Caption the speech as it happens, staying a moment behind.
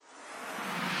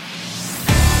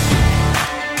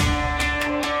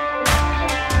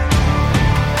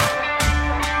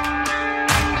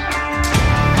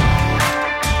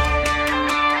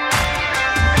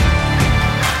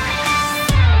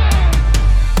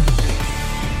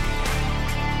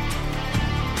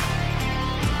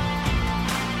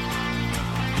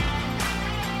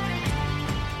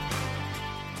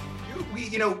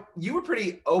you were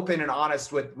pretty open and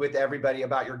honest with everybody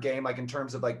about your game, like in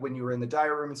terms of like when you were in the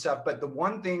diary room and stuff. But the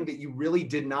one thing that you really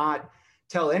did not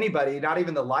tell anybody, not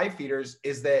even the live feeders,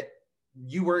 is that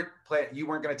you weren't going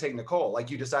to take Nicole. Like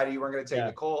you decided you weren't going to take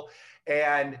Nicole.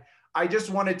 And I just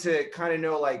wanted to kind of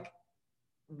know, like,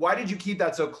 why did you keep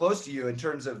that so close to you in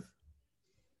terms of?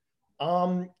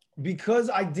 Because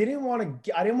I didn't want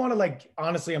to like,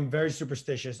 honestly, I'm very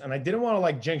superstitious and I didn't want to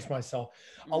like jinx myself.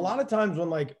 A lot of times when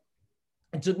like,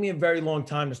 it took me a very long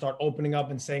time to start opening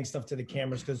up and saying stuff to the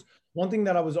cameras. Cause one thing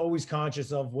that I was always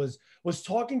conscious of was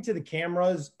talking to the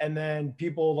cameras. And then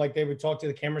people like, they would talk to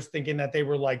the cameras thinking that they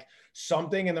were like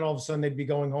something. And then all of a sudden they'd be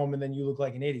going home and then you look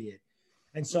like an idiot.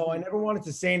 And so I never wanted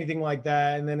to say anything like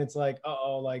that. And then it's like,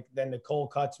 uh-oh, like then Nicole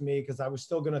cuts me because I was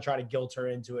still going to try to guilt her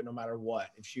into it no matter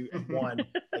what. If she won,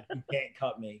 like you can't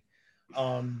cut me.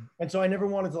 And so I never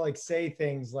wanted to like say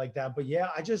things like that. But yeah,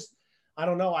 I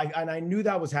don't know. I knew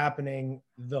that was happening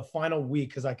the final week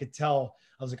because I could tell.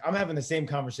 I was like, I'm having the same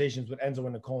conversations with Enzo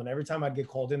and Nicole. And every time I'd get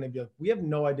called in, they'd be like, we have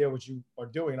no idea what you are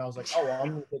doing. And I was like, oh, well, I'm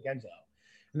going to take Enzo.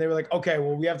 And they were like, okay,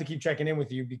 well, we have to keep checking in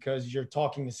with you because you're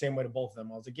talking the same way to both of them.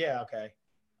 I was like, yeah, okay.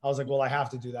 I was like, well, I have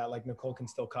to do that. Like Nicole can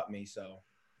still cut me. So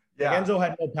like, Enzo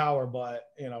had no power, but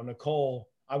Nicole,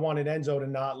 I wanted Enzo to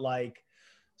not like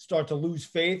start to lose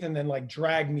faith and then like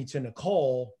drag me to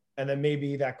Nicole. And then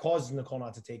maybe that causes Nicole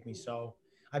not to take me. So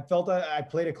I felt that I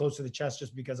played it close to the chest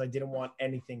just because I didn't want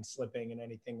anything slipping and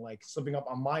anything like slipping up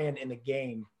on my end in the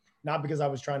game. Not because I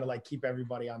was trying to like keep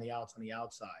everybody on the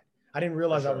outside. I didn't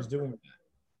realize I was doing that.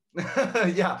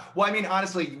 Yeah. Well, I mean,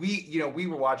 honestly, we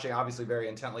were watching obviously very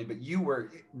intently, but you were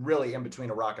really in between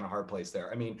a rock and a hard place there.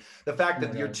 I mean, the fact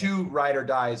that your two ride or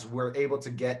dies were able to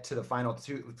get to the final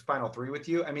three with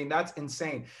you. I mean, that's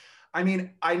insane. I mean,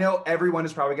 I know everyone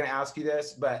is probably going to ask you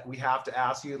this, but we have to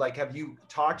ask you, like, have you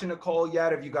talked to Nicole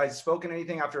yet? Have you guys spoken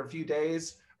anything after a few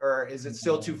days, or is it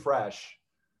still too fresh?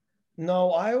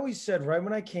 No, I always said right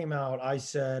when I came out, I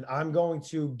said, I'm going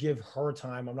to give her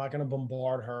time. I'm not going to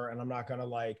bombard her and I'm not going to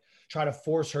like try to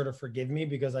force her to forgive me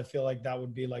because I feel like that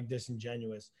would be like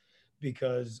disingenuous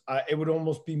because it would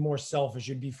almost be more selfish.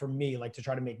 It'd be for me, like to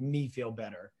try to make me feel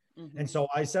better. And so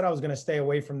I said I was going to stay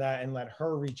away from that and let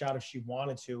her reach out if she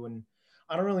wanted to. And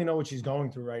I don't really know what she's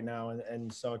going through right now.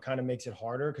 And so it kind of makes it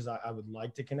harder because I would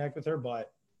like to connect with her,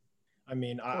 but I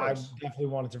mean, I definitely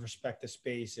wanted to respect the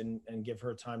space and give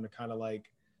her time to kind of like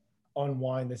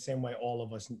unwind the same way all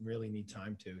of us really need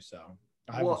time to. So,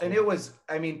 and it was,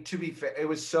 I mean, to be fair, it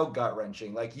was so gut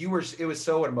wrenching. Like it was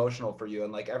so emotional for you.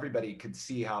 And like everybody could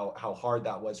see how hard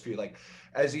that was for you. Like,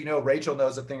 as you know, Rachel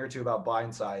knows a thing or two about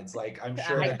blindsides. Like, I'm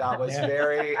sure that was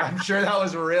I'm sure that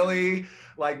was really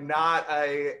like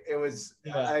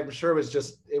I'm sure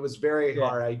it was very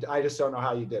hard. I just don't know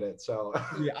how you did it. So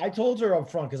yeah, I told her up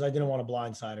front because I didn't want to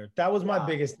blindside her. That was my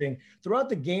biggest thing. Throughout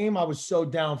the game, I was so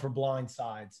down for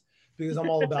blindsides because I'm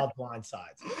all about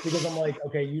blindsides. Because I'm like,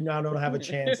 okay, you now don't have a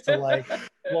chance to like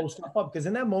blow stuff up. Because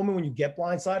in that moment when you get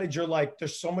blindsided, you're like,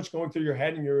 there's so much going through your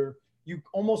head, and you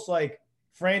almost like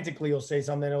frantically you'll say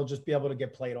something, it'll just be able to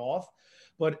get played off.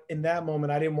 But in that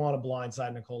moment, I didn't want to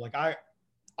blindside Nicole. Like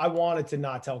I wanted to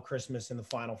not tell Christmas in the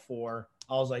Final Four.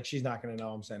 I was like, she's not going to know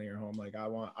I'm sending her home. Like I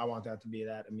want that to be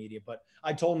that immediate. But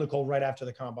I told Nicole right after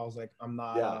the comp, I was like, I'm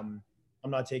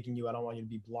not taking you. I don't want you to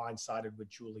be blindsided with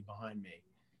Julie behind me.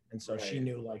 And so she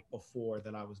knew like before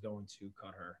that I was going to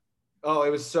cut her. Oh, it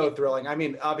was so thrilling. I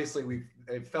mean, obviously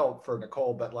it felt for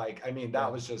Nicole, but like, I mean,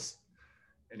 that was just,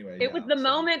 anyway. It was the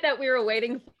moment that we were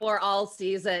waiting for all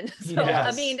season. So,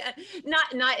 I mean,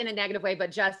 not in a negative way, but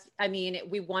just, I mean,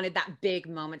 we wanted that big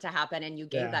moment to happen and you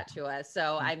gave that to us.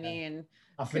 So, I mean.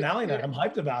 A finale night. I'm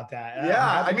hyped about that.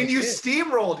 Yeah. I mean, you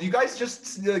steamrolled. You guys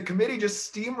the committee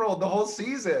just steamrolled the whole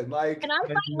season. Like, and I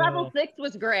thought level 6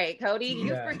 was great, Cody.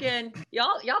 You freaking,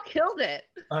 y'all killed it.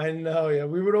 I know. Yeah.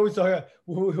 We would always talk,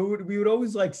 we would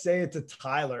always like say it to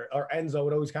Tyler, or Enzo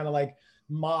would always kind of like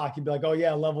mock. He'd be like, oh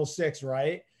yeah, level 6,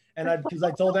 right? And because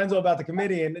I told Enzo about the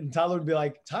committee, and Tyler would be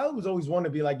like, Tyler was always one to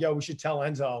be like, yo, we should tell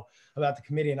Enzo about the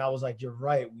committee. And I was like, you're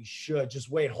right, we should. Just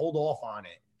wait, hold off on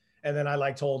it. And then I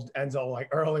like told Enzo like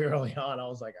early on, I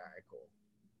was like, all right, cool.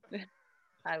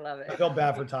 I love it. I felt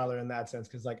bad for Tyler in that sense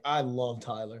because like I love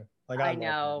Tyler. Like I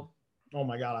know. Oh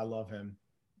my God, I love him.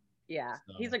 Yeah,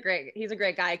 so. He's a great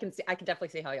guy. I can definitely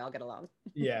see how y'all get along.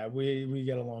 Yeah, we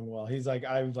get along well. He's like,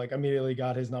 I like immediately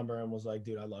got his number and was like,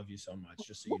 dude, I love you so much,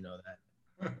 just so you know that.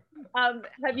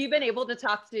 Have you been able to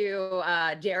talk to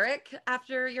Derek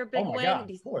after your big win?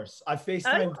 God, of course. I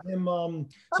FaceTimed him.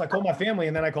 So I called my family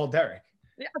and then I called Derek.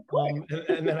 Yeah, of course.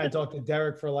 And then I talked to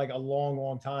Derek for like a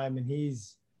long time, and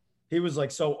he was like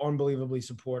so unbelievably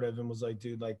supportive and was like,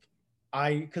 dude, like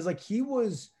because like he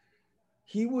was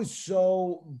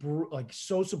so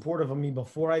so supportive of me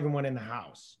before I even went in the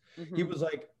house. Mm-hmm. He was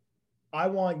like, I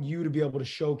want you to be able to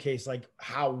showcase like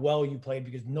how well you played,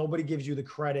 because nobody gives you the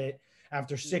credit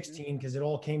after 16, because it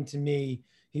all came to me.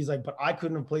 He's like, but I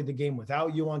couldn't have played the game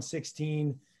without you on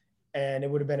 16, and it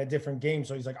would have been a different game.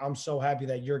 So he's like, I'm so happy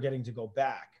that you're getting to go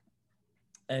back.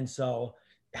 And so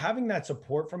having that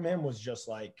support from him was just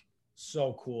like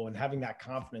so cool. And having that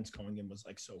confidence going in was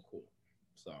like so cool.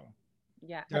 So,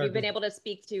 yeah. Have you been able to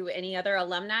speak to any other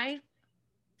alumni?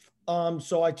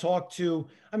 So I talked to,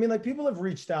 I mean, like people have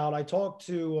reached out. I talked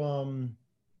to,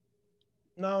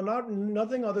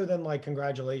 nothing other than like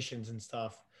congratulations and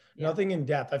stuff. Yeah. Nothing in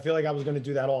depth. I feel like I was going to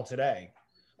do that all today.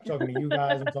 I'm talking to you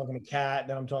guys. I'm talking to Kat.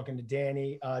 Then I'm talking to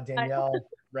Danielle,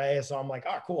 Ray. So I'm like,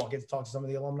 oh, cool. I'll get to talk to some of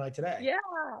the alumni today. Yeah.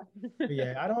 But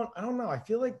yeah. I don't know. I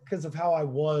feel like because of how I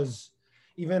was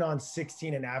even on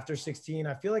 16 and after 16,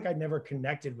 I feel like I never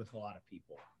connected with a lot of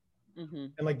people. Mm-hmm.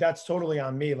 And like, that's totally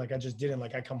on me. Like I just didn't,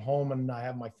 like I come home and I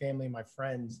have my family, my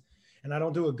friends, and I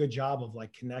don't do a good job of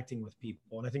like connecting with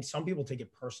people. And I think some people take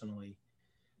it personally.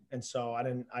 And so I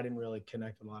didn't really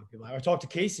connect with a lot of people. I talked to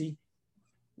Casey.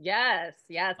 Yes.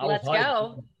 Let's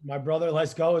go. My brother,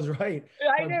 let's go is right.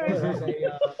 I know.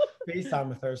 FaceTime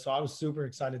with her. So I was super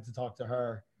excited to talk to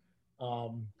her.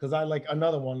 Cause I like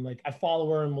another one, like I follow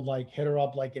her and would like hit her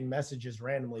up like in messages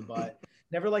randomly, but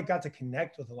never like got to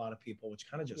connect with a lot of people, which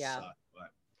kind of just sucked.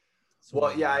 But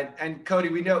well, yeah, and Cody,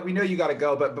 we know you got to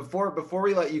go, but before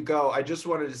we let you go, I just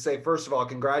wanted to say, first of all,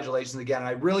 congratulations again.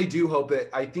 I really do hope that,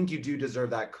 I think you do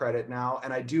deserve that credit now,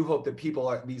 and I do hope that people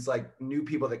are these like new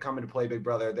people that come in to play Big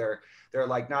Brother. They're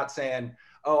like not saying,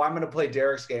 oh, I'm going to play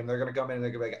Derek's game. They're going to come in and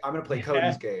they're going to be like, I'm going to play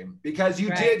Cody's game, because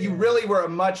you really were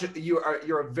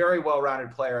you're a very well-rounded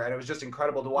player, and it was just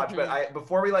incredible to watch. Mm-hmm. But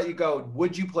before we let you go,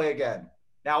 would you play again?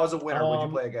 Now as a winner, would you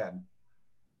play again?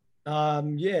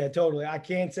 Yeah, totally. I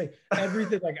can't say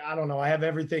everything. Like, I don't know. I have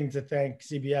everything to thank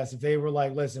CBS. If they were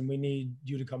like, listen, we need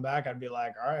you to come back, I'd be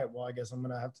like, all right, well, I guess I'm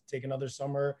going to have to take another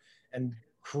summer and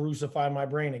crucify my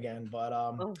brain again. But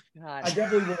I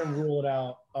definitely wouldn't rule it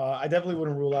out. I definitely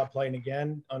wouldn't rule out playing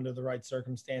again under the right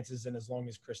circumstances, and as long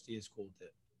as Christy is cool with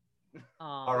it.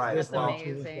 All right. That's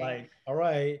amazing. Like, all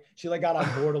right. She like got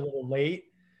on board a little late,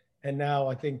 and now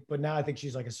I think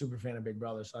she's like a super fan of Big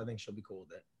Brother, so I think she'll be cool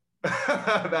with it.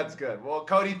 That's good. Well,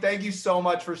 Cody, thank you so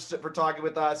much for talking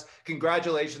with us.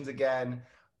 Congratulations again.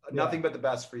 Nothing but the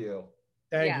best for you.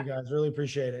 Thank you guys. Really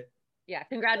appreciate it. Yeah.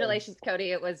 Congratulations,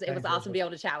 Cody. It was awesome to be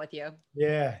able to chat with you.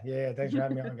 Yeah. Thanks for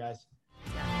having me on, guys.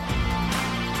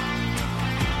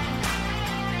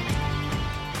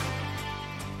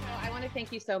 I want to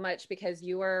thank you so much, because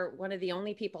you were one of the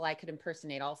only people I could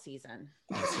impersonate all season.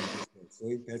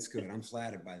 See, that's good. I'm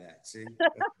flattered by that. See.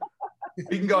 You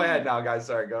can go ahead now, guys.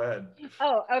 Sorry, go ahead.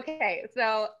 Oh, okay.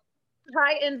 So,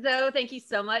 hi, Enzo. Thank you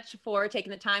so much for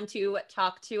taking the time to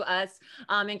talk to us.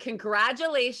 And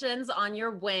congratulations on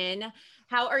your win.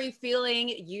 How are you feeling?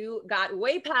 You got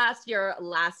way past your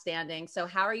last standing. So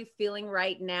how are you feeling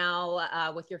right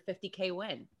now with your 50K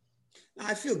win?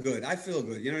 I feel good.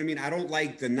 You know what I mean? I don't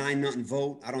like the 9-0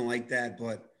 vote. I don't like that,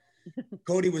 but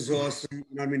Cody was awesome.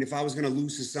 You know what I mean? If I was going to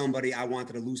lose to somebody, I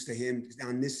wanted to lose to him.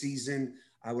 On this season,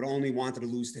 I would only wanted to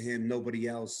lose to him, nobody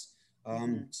else.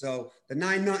 So the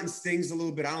 9-0 stings a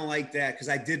little bit. I don't like that, because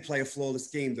I did play a flawless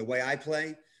game the way I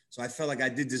play. So I felt like I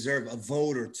did deserve a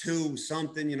vote or two,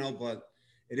 something, you know, but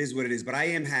it is what it is. But I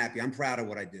am happy. I'm proud of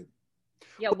what I did.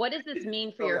 Yeah. What does this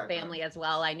mean for your family as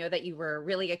well? I know that you were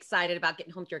really excited about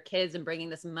getting home to your kids and bringing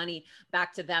this money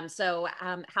back to them. So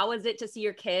how is it to see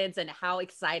your kids, and how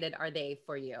excited are they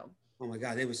for you? Oh my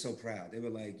God, they were so proud. They were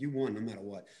like, you won no matter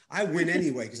what. I win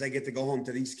anyway, because I get to go home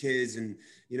to these kids, and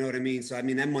you know what I mean? So, I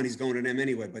mean, that money's going to them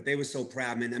anyway, but they were so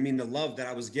proud, man. I mean, the love that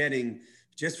I was getting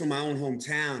just from my own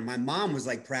hometown. My mom was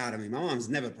like proud of me. My mom's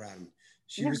never proud of me.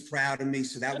 She was proud of me.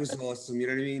 So that was awesome. You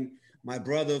know what I mean? My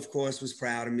brother, of course, was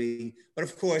proud of me. But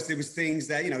of course, there was things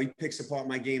that, you know, he picks apart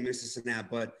my game, this and that.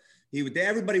 But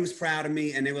everybody was proud of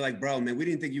me. And they were like, bro, man, we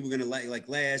didn't think you were going to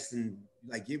last. And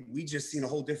we just seen a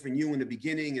whole different you in the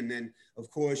beginning. And then,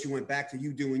 of course, you went back to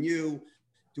you,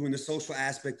 doing the social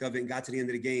aspect of it, and got to the end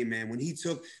of the game, man. When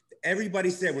everybody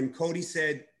said, when Cody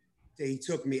said that he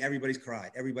took me, everybody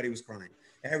cried. Everybody was crying.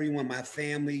 Everyone, my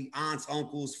family, aunts,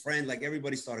 uncles, friends, like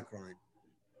everybody started crying.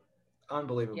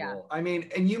 Unbelievable. Yeah. I mean,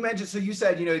 and you mentioned, so you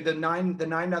said, you know, the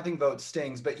 9-0 vote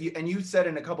stings, but you said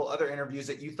in a couple other interviews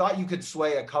that you thought you could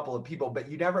sway a couple of people, but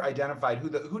you never identified who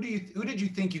did you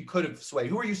think you could have swayed?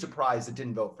 Who were you surprised that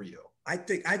didn't vote for you? I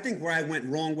think where I went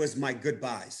wrong was my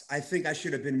goodbyes. I think I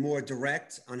should have been more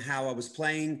direct on how I was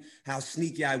playing, how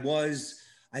sneaky I was.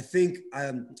 I think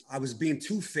I was being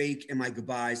too fake in my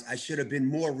goodbyes. I should have been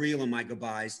more real in my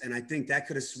goodbyes. And I think that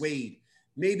could have swayed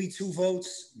maybe 2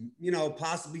 votes, you know,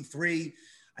 possibly 3.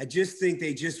 I just think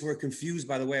they just were confused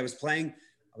by the way I was playing.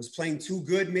 I was playing too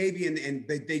good maybe, and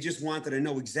they just wanted to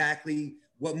know exactly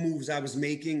what moves I was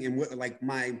making and what, like,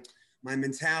 my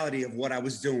mentality of what I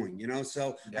was doing, you know?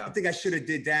 So yeah. I think I should have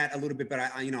did that a little bit, but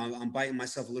I, you know, I'm biting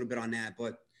myself a little bit on that.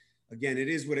 But again, it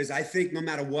is what it is. I think no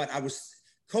matter what,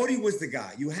 Cody was the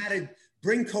guy. You had to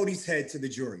bring Cody's head to the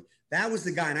jury. That was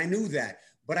the guy. And I knew that,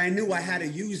 but I knew I had to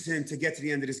use him to get to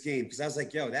the end of this game. Cause I was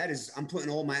like, yo, I'm putting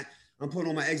all my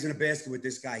eggs in a basket with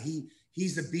this guy.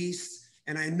 He's a beast.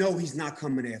 And I know he's not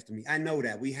coming after me. I know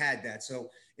that. We had that.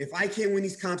 So if I can't win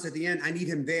these comps at the end, I need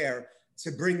him there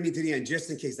to bring me to the end,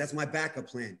 just in case. That's my backup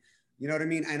plan. You know what I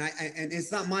mean? And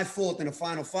it's not my fault in the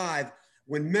final 5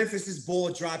 when Memphis's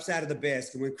ball drops out of the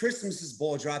basket, when Christmas's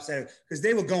ball drops out of, because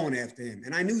they were going after him.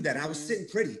 And I knew that. I was sitting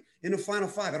pretty in the final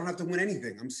 5. I don't have to win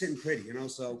anything. I'm sitting pretty, you know?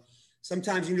 So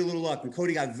sometimes you need a little luck. And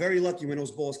Cody got very lucky when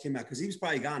those balls came out because he was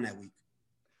probably gone that week.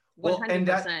 100%. Well, and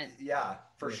yeah,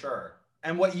 for sure.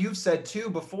 And what you've said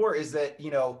too before is that, you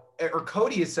know, or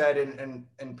Cody has said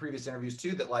in previous interviews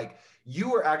too, that like you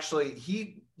were actually,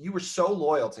 you were so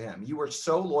loyal to him. You were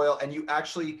so loyal, and you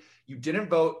didn't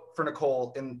vote for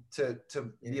Nicole to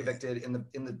be evicted in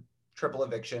the triple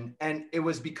eviction. And it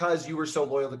was because you were so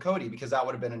loyal to Cody, because that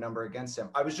would have been a number against him.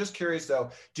 I was just curious though,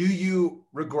 do you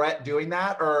regret doing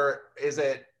that, or is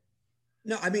it?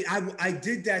 No, I mean, I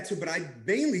did that too, but I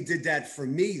mainly did that for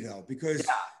me though, because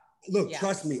look,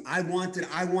 trust me, I wanted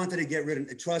to get rid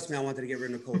of, trust me, I wanted to get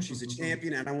rid of Nicole. She's a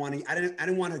champion, and I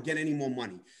didn't want her to get any more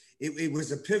money. It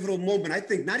was a pivotal moment, I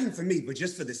think, not even for me, but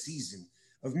just for the season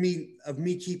of me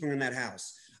keeping her in that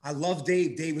house. I love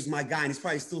Dave. Dave was my guy, and he's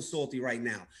probably still salty right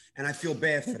now. And I feel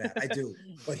bad for that. I do.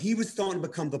 But he was starting to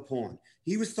become the pawn.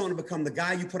 He was starting to become the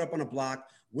guy you put up on a block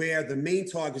where the main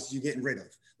targets you're getting rid of.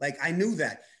 Like, I knew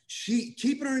that.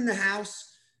 Keeping her in the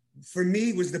house, for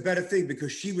me, was the better thing,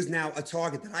 because she was now a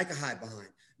target that I could hide behind.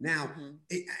 Now,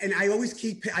 and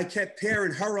I kept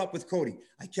pairing her up with Cody.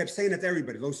 I kept saying that to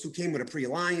everybody. Those 2 came with a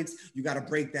pre-alliance. You got to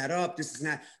break that up. This is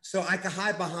not. So I could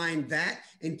hide behind that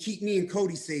and keep me and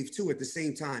Cody safe too at the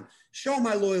same time. Show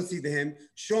my loyalty to him.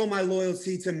 Show my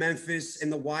loyalty to Memphis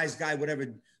and the wise guy,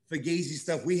 whatever Fugazi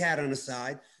stuff we had on the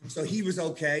side. So he was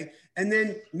okay. And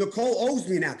then Nicole owes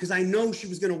me now, because I know she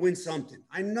was going to win something.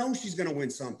 I know she's going to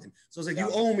win something. So it's like, you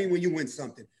owe me when you win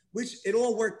something. Which it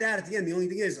all worked out at the end. The only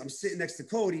thing is I'm sitting next to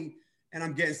Cody and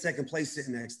I'm getting second place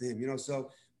sitting next to him, you know?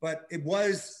 So, but it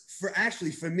was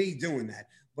for me doing that.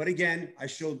 But again, I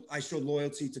showed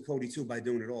loyalty to Cody too by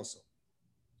doing it also.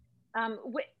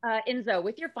 Enzo,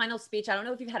 with your final speech, I don't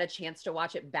know if you've had a chance to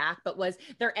watch it back, but was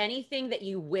there anything that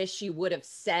you wish you would have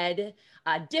said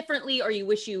differently, or you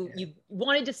wish you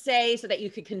wanted to say so that you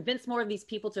could convince more of these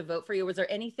people to vote for you? Was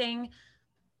there anything?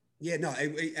 Yeah, no,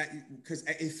 because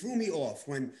it threw me off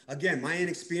when, again, my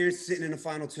inexperience sitting in the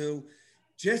final 2,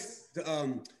 just,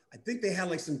 I think they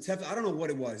had like some, I don't know what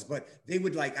it was, but they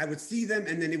would I would see them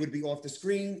and then it would be off the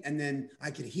screen and then I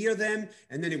could hear them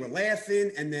and then they were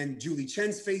laughing and then Julie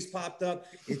Chen's face popped up.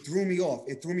 It threw me off.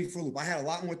 It threw me for a loop. I had a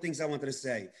lot more things I wanted to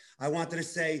say. I wanted to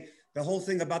say the whole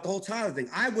thing about the whole Tyler thing.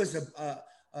 I was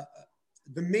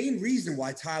the main reason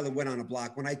why Tyler went on a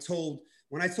block when I told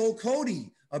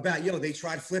Cody about, they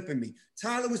tried flipping me.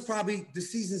 Tyler was probably the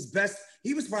season's best.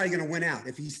 He was probably going to win out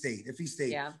if he stayed.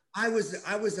 Yeah. I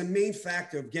was a main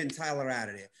factor of getting Tyler out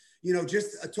of there.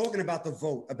 Just talking about the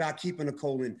vote, about keeping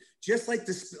Nicole in, just like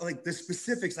the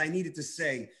specifics I needed to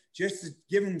say, just to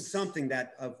give him something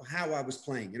of how I was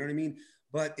playing. You know what I mean?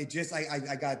 But it just,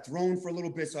 I got thrown for a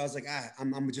little bit. So I was like,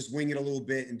 I'm going to just wing it a little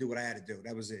bit and do what I had to do.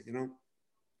 That was it,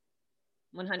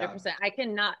 100%. I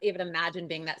cannot even imagine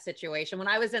being that situation. When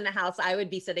I was in the house, I would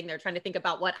be sitting there trying to think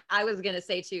about what I was going to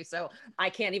say too. So I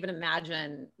can't even image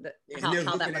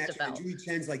how that must have felt. Julie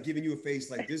Chen's like giving you a face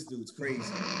like, this dude's crazy.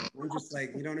 I'm just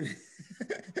like, you know what I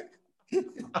mean?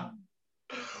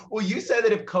 Well, you said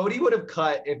that if Cody would have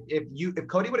cut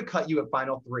you at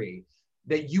final 3,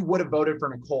 that you would have voted for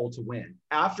Nicole to win.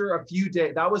 After a few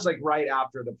days, that was like right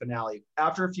after the finale.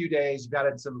 After a few days, you've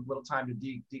had some little time to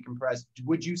decompress.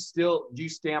 Do you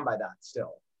stand by that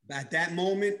still? At that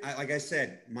moment, like I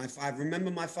said, I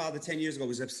remember my father 10 years ago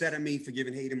was upset at me for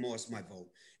giving Hayden Moss my vote.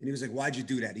 And he was like, why'd you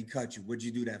do that? He cut you. What'd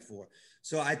you do that for?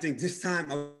 So I think this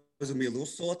time I was gonna be a little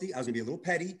salty. I was gonna be a little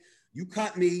petty. You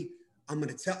cut me. I'm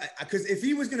gonna tell, because if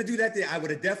he was gonna do that, I would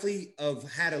have definitely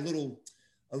had a little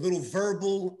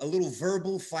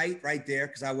verbal fight right there,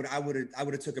 because I would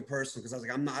have took it personal, because I was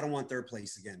like, I don't want third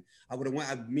place again.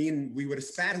 We would have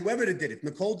spat. Whoever did it, if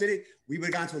Nicole did it, we would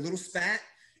have gone to a little spat,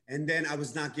 And then I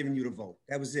was not giving you the vote.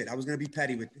 That was it. I was going to be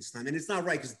petty with this time. And it's not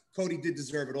right because Cody did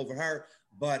deserve it over her,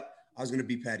 but I was going to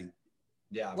be petty.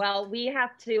 Yeah. Well, we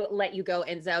have to let you go,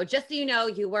 Enzo. Just so you know,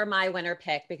 you were my winner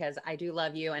pick because I do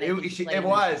love you. And it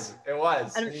was.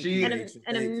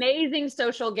 An amazing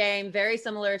social game, very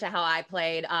similar to how I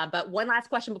played. But one last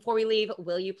question before we leave: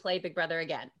 will you play Big Brother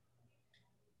again?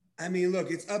 I mean,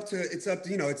 look, it's up to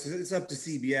you know, it's up to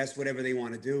CBS, whatever they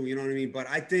want to do. You know what I mean? But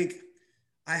I think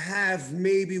I have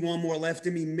maybe one more left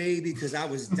in me, maybe because I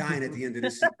was dying at the end of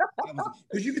this.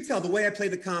 Because you could tell the way I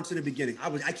played the comps in the beginning.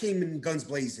 I came in guns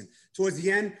blazing. Towards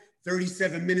the end,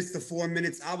 37 minutes to 4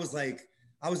 minutes, I was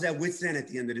at wit's end at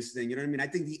the end of this thing. You know what I mean? I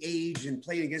think the age and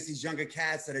playing against these younger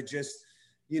cats that are just,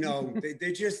 you know,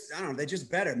 they're just, I don't know, they're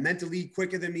just better, mentally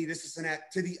quicker than me, this and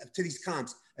that, to these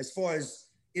comps. As far as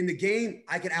in the game,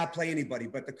 I could outplay anybody,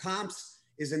 but the comps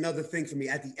is another thing for me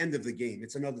at the end of the game.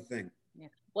 It's another thing. Yeah.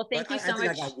 Well, thank you so much.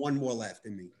 I got one more left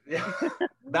in me. Yeah.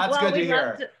 That's good to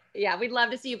hear. We'd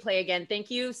love to see you play again. Thank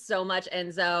you so much,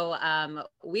 Enzo.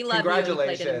 We love you.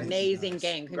 Congratulations. You played an amazing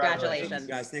game. Congratulations.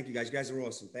 Guys, thank you guys. You guys are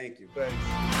awesome. Thank you. Thanks.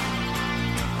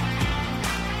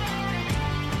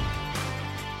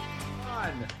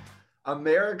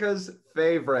 America's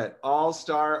favorite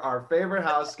all-star, our favorite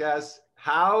house guest.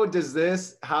 How does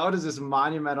this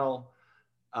monumental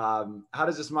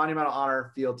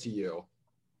honor feel to you?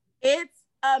 It's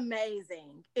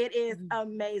amazing. It is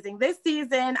amazing. This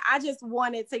season, I just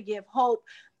wanted to give hope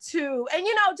to, and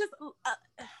just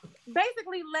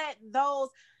basically let those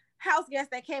house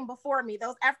guests that came before me,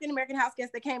 those African-American house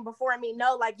guests that came before me,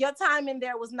 know like your time in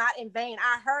there was not in vain.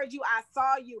 I heard you, I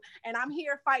saw you, and I'm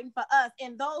here fighting for us.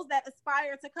 And those that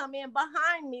aspire to come in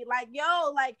behind me, like,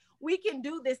 yo, like we can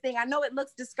do this thing. I know it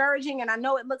looks discouraging and I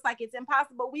know it looks like it's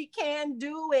impossible. We can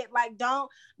do it. Like, don't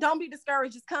be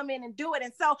discouraged. Just come in and do it.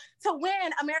 And so to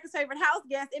win America's favorite house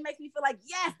guest, it makes me feel like,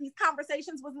 yes, these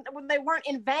conversations they weren't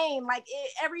in vain. Like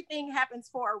everything happens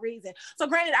for a reason. So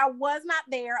granted, I was not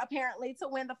there apparently to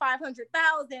win the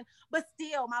 500,000, but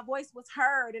still my voice was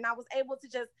heard and I was able to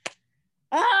just,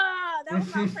 that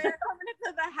was my prayer coming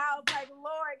into the house. Like,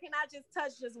 Lord, can I just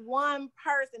touch just one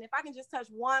person? If I can just touch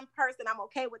one person, I'm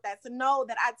okay with that. To know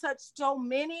that I touched so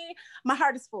many, my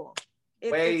heart is full.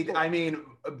 Wait, I mean,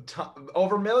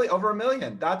 over a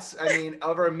million. That's, I mean,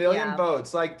 over a million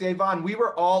votes. Like, Da'Vonne, we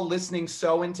were all listening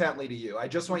so intently to you. I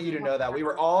just want you to know that. We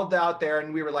were all out there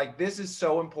and we were like, this is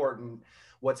so important,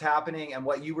 what's happening and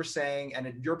what you were saying.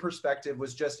 And your perspective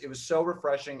was just, it was so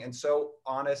refreshing and so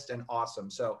honest and awesome.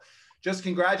 So just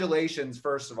congratulations,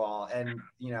 first of all. And,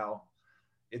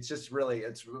 it's just really,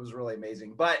 it was really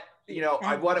amazing. But, we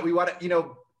want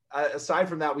to, aside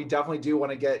from that, we definitely do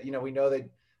want to get, we know that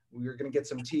we're going to get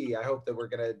some tea. I hope that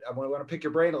I want to pick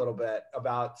your brain a little bit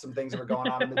about some things that were going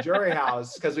on in the jury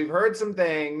house, because we've heard some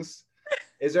things.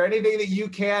 Is there anything that you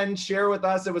can share with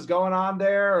us that was going on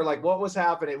there, or like what was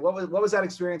happening? What was that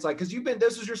experience like? Because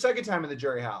this was your second time in the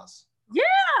jury house.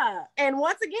 Yeah. And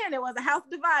once again, it was a house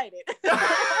divided.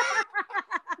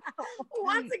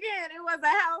 Once again, it was a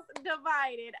house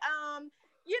divided.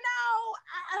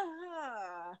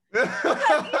 Because, I'm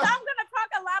going to talk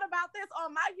a lot about this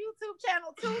on my YouTube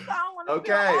channel too. So I don't want to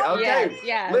Okay.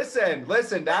 Yeah. Listen,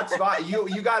 that's fine.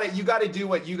 You got to do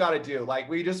what you got to do. Like,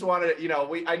 we just wanted,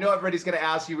 I know everybody's going to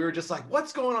ask you. We were just like,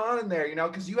 what's going on in there?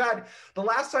 Because you had the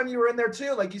last time you were in there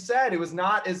too, like you said, it was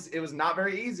not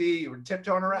very easy. You were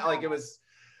tiptoeing around. Like it was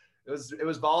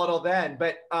volatile then.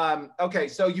 But okay,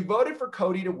 so you voted for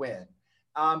Cody to win.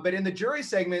 But in the jury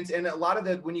segments and a lot of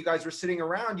when you guys were sitting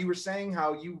around, you were saying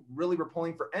how you really were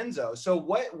pulling for Enzo. So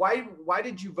why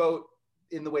did you vote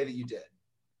in the way that you did?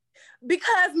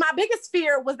 Because my biggest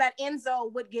fear was that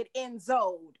Enzo would get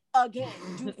Enzo'd again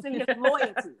due to his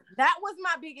loyalty. That was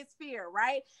my biggest fear,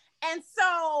 right? And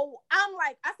so I'm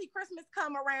like, I see Christmas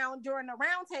come around during the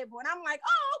round table and I'm like,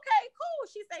 oh, okay, cool.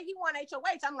 She said he won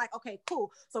HOH. I'm like, okay,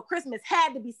 cool. So Christmas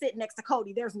had to be sitting next to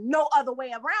Cody. There's no other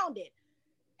way around it.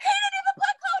 He didn't even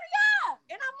put Cody up.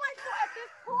 And I'm like, so at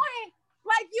this point,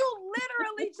 like you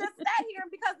literally just sat here and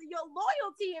because of your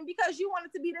loyalty and because you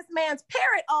wanted to be this man's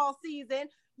parrot all season,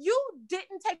 you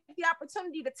didn't take the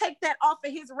opportunity to take that off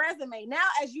of his resume. Now,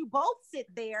 as you both sit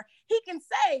there, he can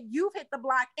say you've hit the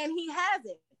block and he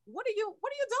hasn't. What are you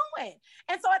doing?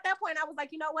 And so at that point, I was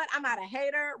like, you know what? I'm not a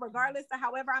hater, regardless of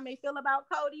however I may feel about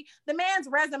Cody. The man's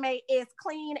resume is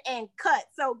clean and cut.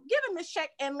 So give him this check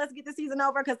and let's get the season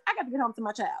over because I got to get home to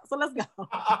my child. So let's go.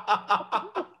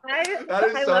 I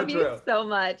love you so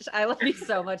much. I love you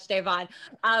so much, Da'Vonne.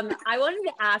 I wanted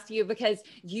to ask you because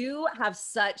you have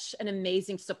such an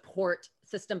amazing support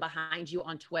system behind you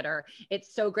on Twitter.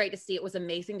 It's so great to see. It was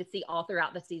amazing to see all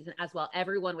throughout the season as well.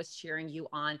 Everyone was cheering you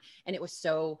on, and it was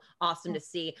so awesome to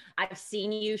see. I've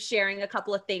seen you sharing a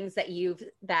couple of things that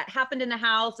happened in the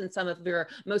house and some of your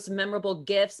most memorable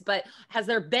gifts, but has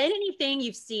there been anything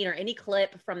you've seen or any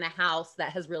clip from the house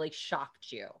that has really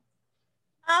shocked you?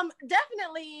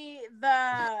 Definitely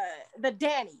the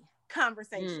Danny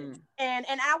conversation. And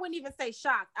I wouldn't even say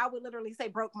shocked. I would literally say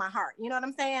broke my heart. You know what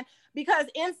I'm saying? Because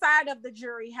inside of the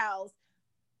jury house,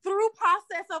 through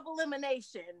process of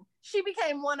elimination, she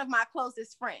became one of my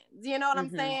closest friends. You know what I'm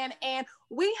saying? And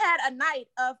we had a night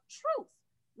of truth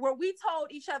where we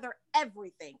told each other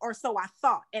everything, or so I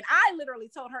thought. And I literally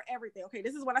told her everything. Okay,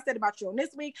 this is what I said about you on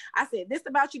this week. I said this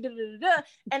about you,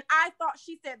 and I thought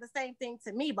she said the same thing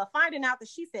to me, but finding out that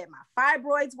she said my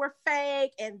fibroids were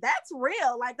fake, and that's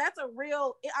real. Like, that's a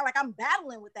real, like, I'm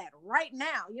battling with that right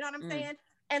now. You know what I'm saying?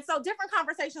 And so different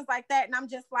conversations like that, and I'm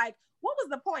just like, what was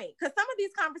the point? Because some of these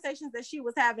conversations that she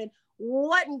was having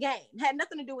wasn't game, had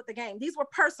nothing to do with the game. These were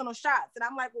personal shots. And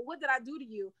I'm like, well, what did I do to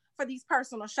you for these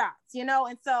personal shots? You know?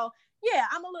 And so, yeah,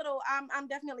 I'm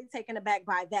definitely taken aback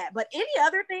by that. But any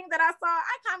other thing that I saw,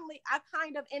 I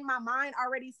kind of in my mind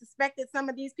already suspected some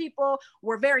of these people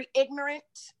were very ignorant,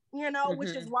 you know, which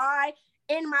is why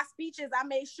in my speeches, I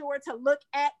made sure to look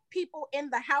at people in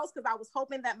the house, because I was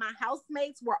hoping that my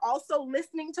housemates were also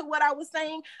listening to what I was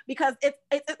saying, because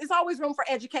it's always room for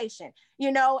education,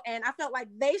 you know, and I felt like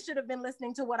they should have been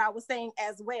listening to what I was saying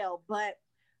as well. But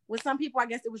with some people, I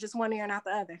guess it was just one ear and not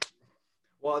the other.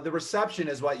 Well, the reception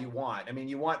is what you want. I mean,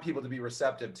 you want people to be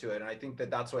receptive to it. And I think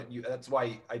that's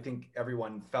why I think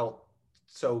everyone felt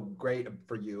so great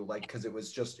for you, like, because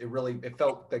it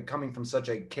felt like coming from such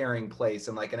a caring place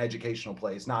and like an educational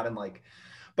place, not in like,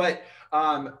 but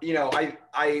you know,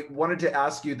 I wanted to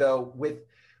ask you though,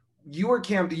 you weren't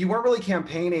really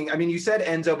campaigning. I mean, you said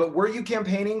Enzo, but were you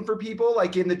campaigning for people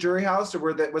like in the jury house, or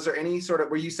was there any sort of,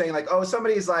 were you saying like, oh,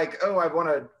 somebody's like, oh,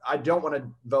 I don't want to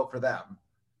vote for them?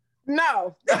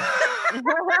 No. No.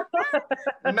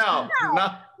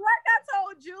 Like I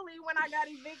told Julie when I got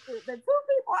evicted, the two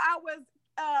people I was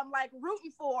like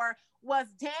rooting for was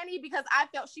Danny, because I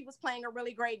felt she was playing a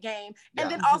really great game, and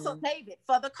then also David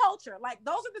for the culture. Like,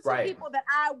 those are the two people that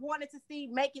I wanted to see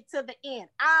make it to the end.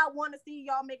 I want to see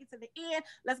y'all make it to the end.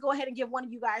 Let's go ahead and give one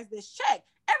of you guys this check.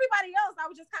 Everybody else, I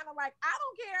was just kind of like, I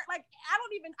don't care. Like,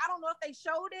 I don't know if they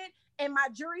showed it in my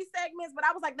jury segments, but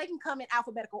I was like, they can come in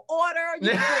alphabetical order.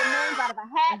 You can pull names out of a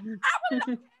hat. I really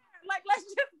don't care. Like, let's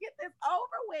just get this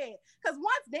over with. Because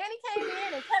once Danny came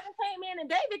in and Kevin came in and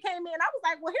David came in, I was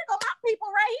like, well, here go my people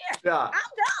right here. Yeah. I'm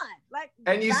done. Like,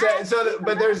 and you said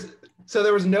so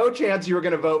there was no chance you were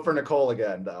going to vote for Nicole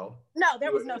again, though. No,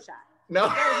 there was no shot.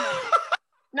 No.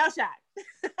 No shot.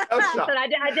 No shot.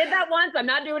 I did that once. I'm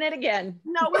not doing it again.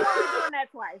 No, we won't be doing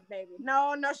that twice, baby.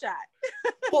 No shot.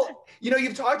 Well, you know,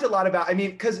 you've talked a lot about, I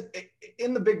mean, because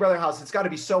in the Big Brother house, it's got to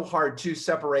be so hard to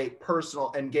separate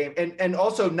personal and game, and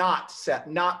also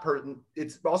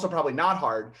it's also probably not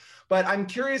hard. But I'm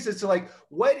curious as to like,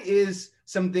 what is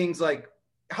some things like,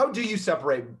 how do you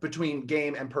separate between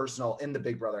game and personal in the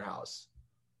Big Brother house?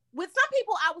 With some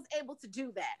people, I was able to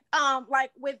do that.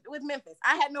 Like with Memphis,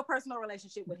 I had no personal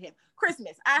relationship with him.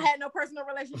 Christmas, I had no personal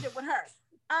relationship with her.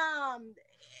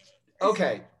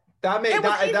 Okay. That made it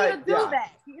was easy to do yeah.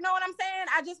 that. You know what I'm saying?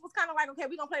 I just was kind of like, okay,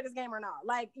 we gonna play this game or not?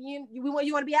 Like, you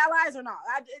want to be allies or not?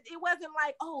 It wasn't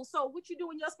like, oh, so what you do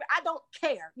in your spirit? I don't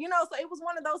care, you know. So it was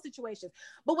one of those situations.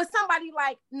 But with somebody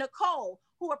like Nicole,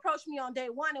 who approached me on day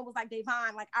one and was like,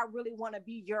 Da'Vonne, like, I really want to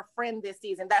be your friend this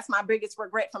season. That's my biggest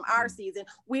regret from our season.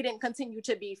 We didn't continue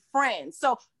to be friends.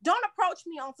 So don't approach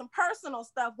me on some personal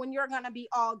stuff when you're going to be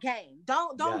all game.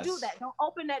 Don't do that. Don't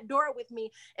open that door with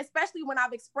me, especially when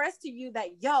I've expressed to you that,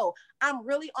 yo, I'm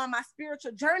really on my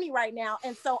spiritual journey right now.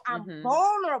 And so I'm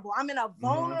vulnerable. I'm in a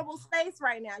vulnerable space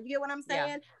right now. You get what I'm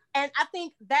saying? Yeah. And I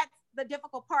think that's the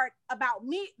difficult part about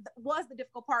me, was the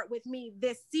difficult part with me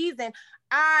this season.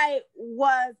 I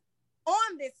was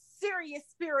on this serious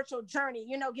spiritual journey,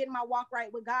 you know, getting my walk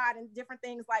right with God and different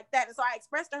things like that. And so I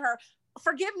expressed to her,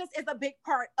 forgiveness is a big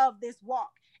part of this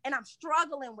walk. And I'm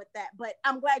struggling with that, but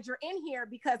I'm glad you're in here,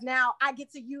 because now I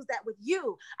get to use that with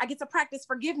you. I get to practice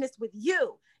forgiveness with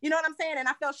you. You know what I'm saying? And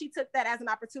I felt she took that as an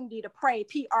opportunity to pray,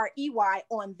 PREY,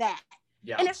 on that.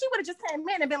 Yeah. And if she would have just came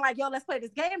in and been like, yo, let's play this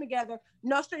game together,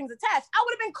 no strings attached, I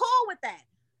would have been cool with that.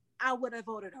 I would have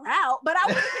voted her out, but I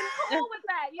would have been cool with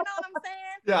that. You know what I'm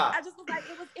saying? Yeah. I just was like,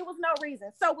 it was no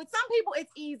reason. So with some people,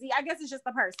 it's easy. I guess it's just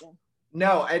the person.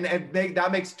 No, and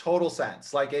that makes total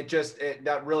sense. Like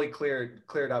that really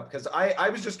cleared up, because I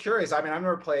was just curious. I mean, I've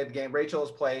never played the game. Rachel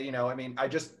has played, you know, I mean,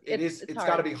 it's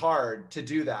got to be hard to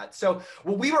do that. So,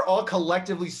 well, we were all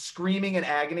collectively screaming in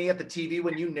agony at the TV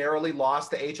when you narrowly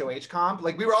lost the HOH comp.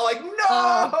 Like we were all like,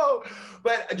 no,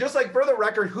 but just like for the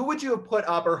record, who would you have put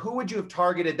up or who would you have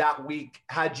targeted that week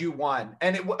had you won?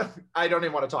 And I don't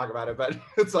even want to talk about it, but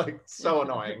it's like so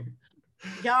annoying.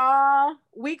 Y'all,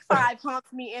 week 5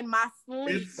 haunts me in my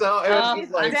sleep. It's so, I'm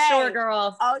sure,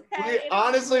 girl. Okay.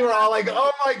 Honestly, we're all like,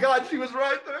 oh my God, she was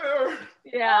right there.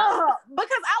 Yeah.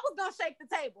 Because I was going to shake the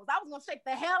tables. I was going to shake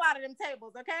the hell out of them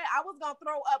tables, okay? I was going to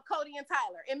throw up Cody and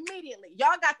Tyler immediately.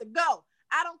 Y'all got to go.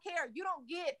 I don't care. You don't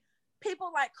get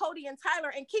people like Cody and Tyler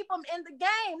and keep them in the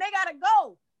game. They got to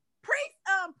go.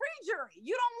 Pre-jury.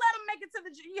 You don't let them make it to the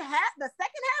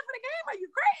second half of the game. Are you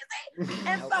crazy?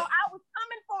 And so I was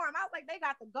coming for them. I was like, they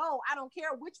got to go. I don't care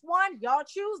which one y'all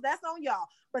choose. That's on y'all.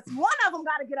 But one of them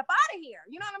got to get up out of here.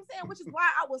 You know what I'm saying? Which is why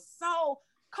I was so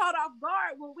caught off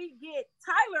guard when we get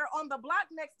Tyler on the block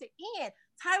next to Ian.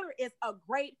 Tyler is a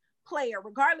great player,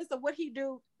 regardless of what he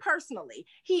do personally.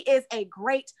 He is a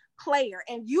great player.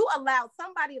 And you allowed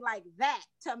somebody like that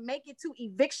to make it to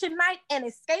eviction night and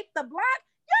escape the block.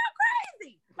 Y'all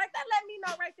crazy. Like that let me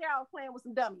know right there I was playing with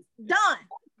some dummies. Done.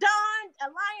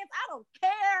 Alliance, I don't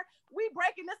care. We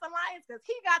breaking this alliance because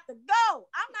he got to go.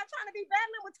 I'm not trying to be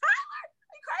battling with Tyler.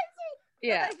 Are you crazy?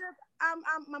 Yeah.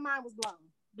 My mind was blown.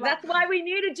 That's why we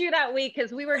needed you that week,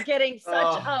 because we were getting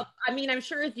such up. I mean, I'm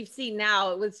sure as you've seen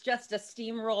now, it was just a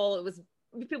steamroll.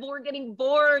 People were getting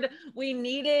bored. We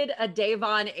needed a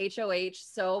Da'Vonne HOH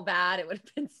so bad. It would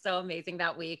have been so amazing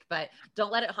that week, but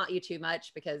don't let it haunt you too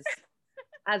much, because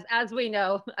as we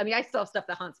know, I mean, I still have stuff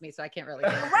that haunts me, so I can't really do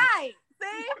it. Right.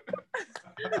 See?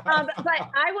 But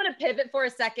I want to pivot for a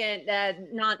second,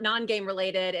 non-game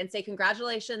related, and say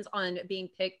congratulations on being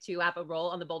picked to have a role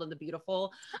on The Bold and the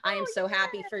Beautiful. I am so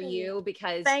happy for you,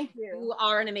 because thank you. You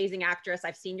are an amazing actress.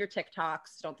 I've seen your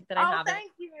TikToks. Don't think that I haven't.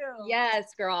 Thank you.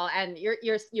 Yes, girl. And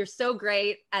you're so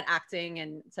great at acting,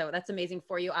 and so that's amazing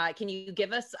for you. Can you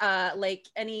give us like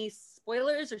any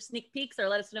spoilers or sneak peeks, or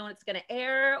let us know when it's going to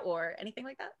air or anything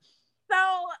like that? So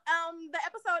the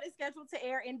episode is scheduled to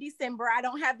air in December. I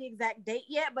don't have the exact date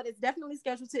yet, but it's definitely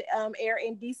scheduled to air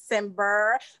in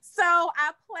December. So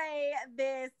I play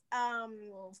this, I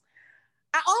own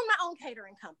my own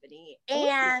catering company,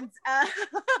 and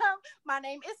my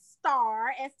name is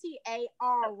Star,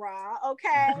 STAR,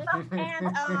 okay?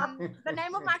 And the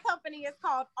name of my company is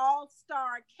called All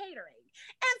Star Catering.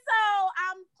 And so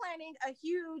I'm planning a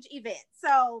huge event.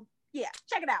 So yeah,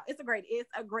 check it out. It's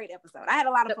a great episode. I had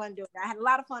a lot of fun doing it. I had a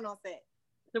lot of fun on set.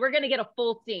 So we're going to get a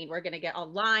full scene. We're going to get all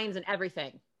lines and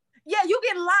everything. Yeah, you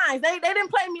get lines. They didn't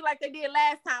play me like they did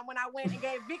last time when I went and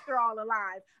gave Victor all the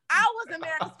lines. I was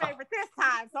America's favorite this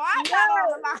time, so I got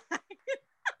all the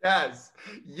lines.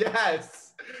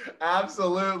 Yes,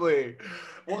 absolutely.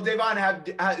 Well,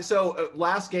 Da'Vonne,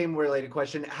 last game related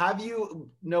question. Have you,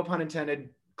 no pun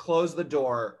intended, closed the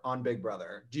door on Big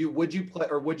Brother? Would you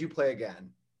play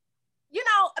again? You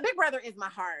know, Big Brother is my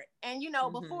heart. And, you know,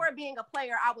 before being a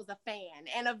player, I was a fan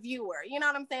and a viewer. You know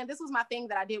what I'm saying? This was my thing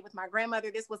that I did with my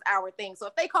grandmother. This was our thing. So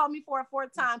if they called me for a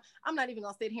 4th time, I'm not even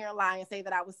going to sit here and lie and say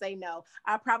that I would say no.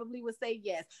 I probably would say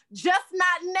yes. Just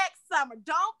not next summer.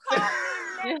 Don't call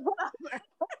me next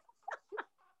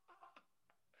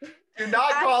summer. Do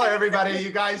not call her, everybody.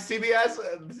 You guys,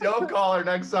 CBS, don't call her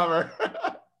next summer.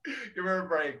 Give her a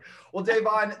break. Well,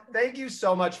 Da'Vonne, thank you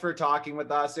so much for talking with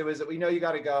us. We know you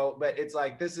got to go, but it's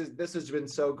like, this has been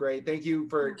so great. Thank you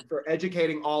for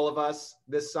educating all of us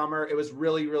this summer. It was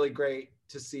really, really great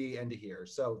to see and to hear.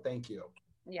 So thank you.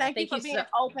 Yeah, thank you for being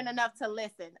open enough to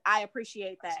listen. I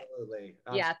appreciate that. Absolutely.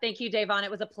 Yeah. Thank you, Da'Vonne.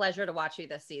 It was a pleasure to watch you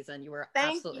this season. You were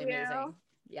absolutely amazing.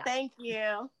 Yeah. Thank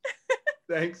you.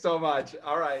 Thanks so much.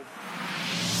 All right.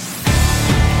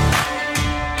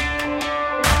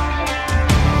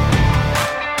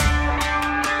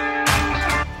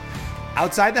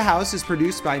 Outside the House is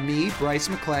produced by me, Bryce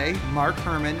McClay, Mark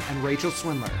Herman, and Rachel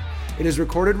Swindler. It is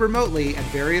recorded remotely at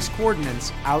various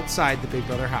coordinates outside the Big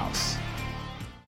Brother house.